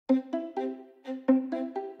I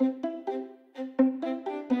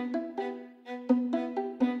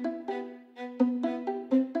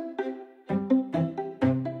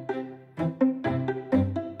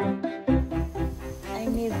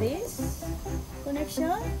need this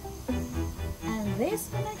connection and this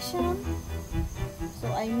connection,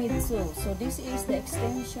 so I need two. So this is the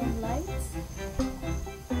extension lights,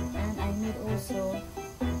 and I need also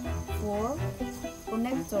 4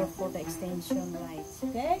 connector for the extension lights.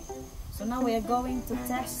 Okay, so now we are going to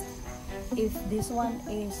test if this one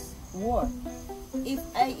is work. If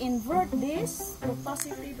I invert this to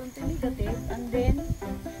positive and to negative, and then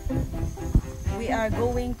we are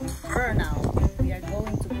going to burn now. We are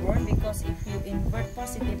going to burn, because if you invert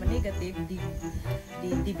positive and negative,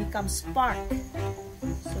 they become spark.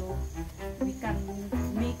 So we can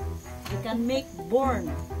make burn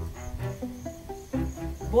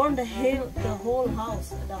the whole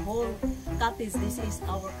house, the whole cottage. This is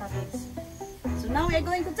our cottage. So now we are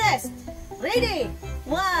going to test. Ready?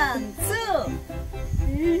 1, 2.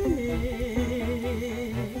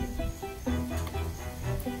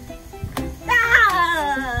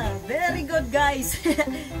 Very good, guys.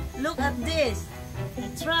 Look at this.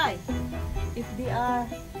 Try. If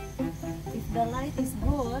the light is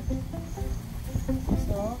good.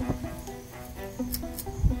 So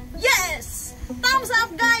yes! Thumbs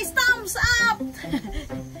up, guys! Thumbs up!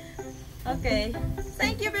 Okay.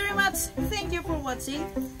 Thank you very much. Thank you for watching.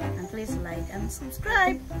 And please like and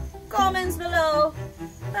subscribe. Comments below.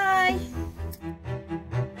 Bye!